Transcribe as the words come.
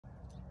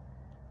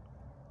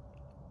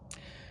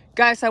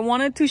Guys, I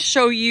wanted to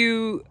show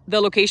you the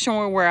location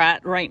where we're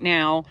at right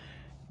now.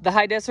 The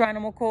High Desert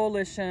Animal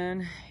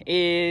Coalition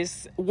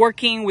is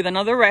working with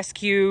another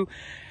rescue.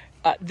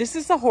 This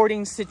is a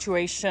hoarding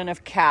situation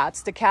of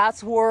cats. The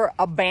cats were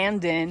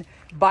abandoned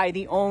by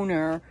the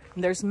owner.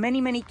 There's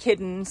many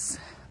kittens.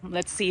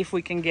 Let's see if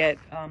we can get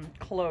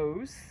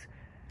close.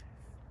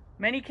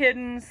 Many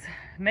kittens.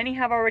 Many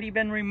have already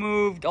been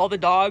removed. All the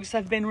dogs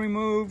have been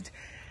removed.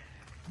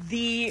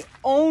 The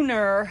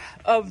owner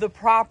of the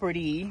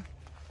property,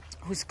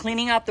 who's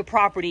cleaning up the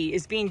property,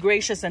 is being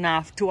gracious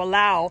enough to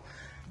allow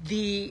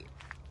the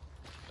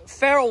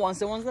feral ones,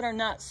 the ones that are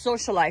not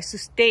socialized, to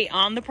stay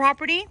on the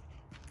property.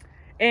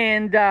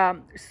 And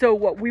so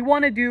what we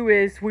want to do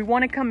is we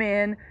want to come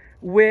in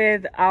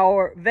with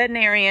our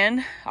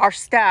veterinarian, our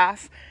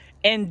staff,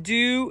 and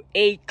do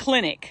a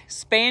clinic,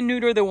 spay and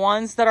neuter the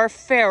ones that are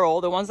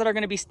feral, the ones that are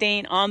going to be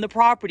staying on the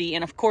property.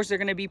 And of course, they're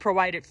going to be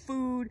provided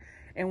food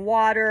and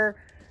water,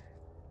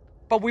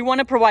 but we want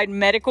to provide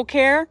medical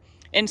care.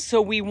 And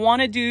so we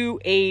want to do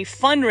a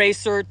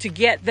fundraiser to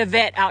get the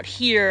vet out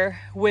here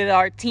with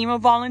our team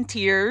of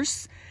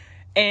volunteers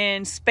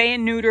and spay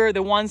and neuter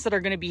the ones that are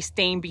going to be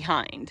staying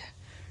behind.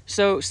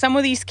 So some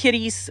of these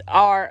kitties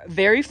are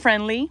very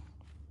friendly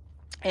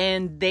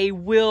and they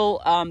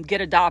will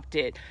get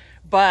adopted.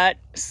 But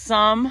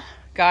some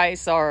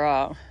guys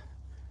are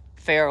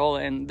feral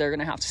and they're going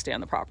to have to stay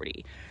on the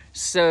property.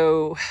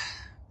 So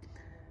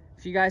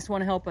if you guys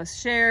want to help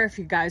us share, if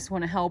you guys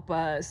want to help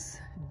us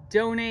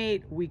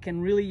donate, we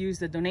can really use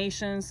the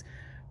donations.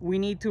 We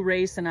need to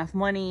raise enough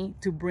money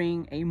to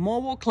bring a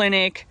mobile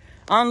clinic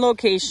on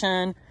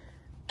location,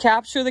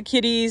 capture the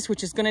kitties,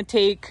 which is going to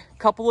take a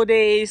couple of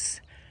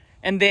days,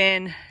 and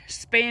then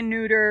spay and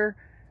neuter,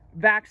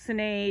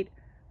 vaccinate,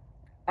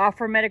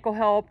 offer medical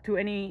help to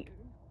any,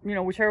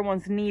 whichever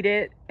ones need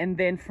it. And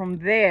then from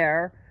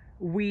there,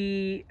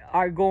 we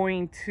are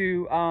going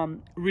to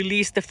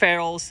release the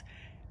ferals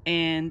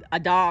and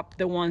adopt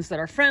the ones that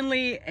are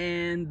friendly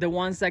and the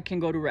ones that can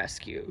go to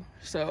rescue.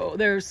 So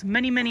there's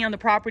many on the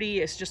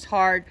property. It's just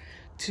hard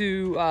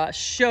to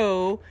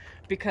show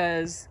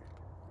because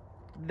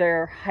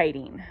they're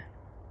hiding.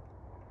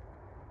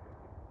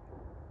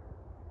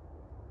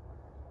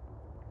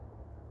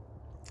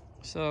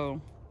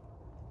 So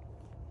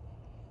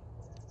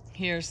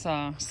here's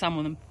some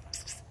of them.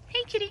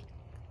 Hey kitty.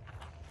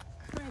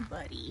 Hi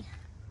buddy.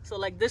 So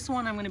like this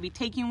one I'm going to be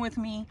taking with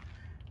me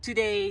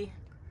today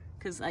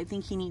because I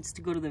think he needs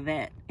to go to the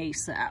vet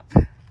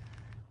ASAP.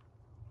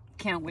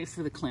 Can't wait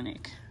for the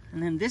clinic.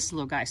 And then this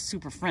little guy's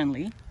super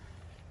friendly.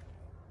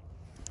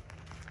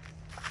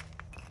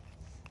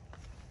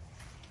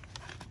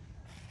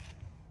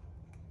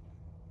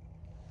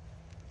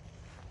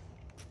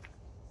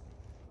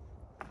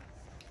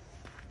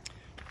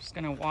 Just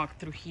gonna walk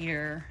through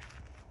here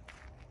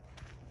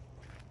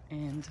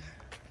and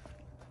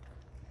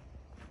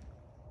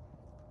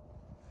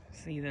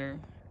see,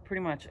 they're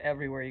pretty much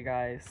everywhere, you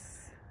guys.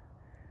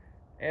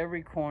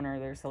 Every corner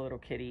there's a little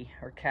kitty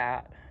or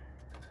cat.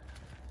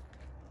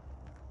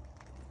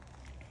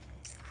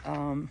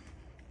 Hi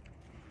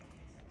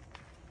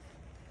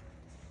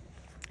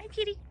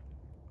kitty.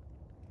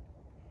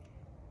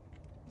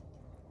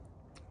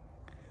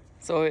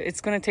 So it's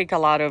going to take a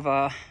lot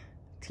of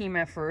team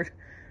effort,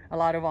 a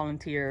lot of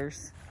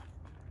volunteers.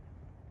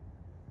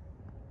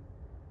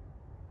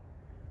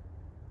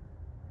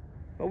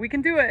 But we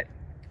can do it.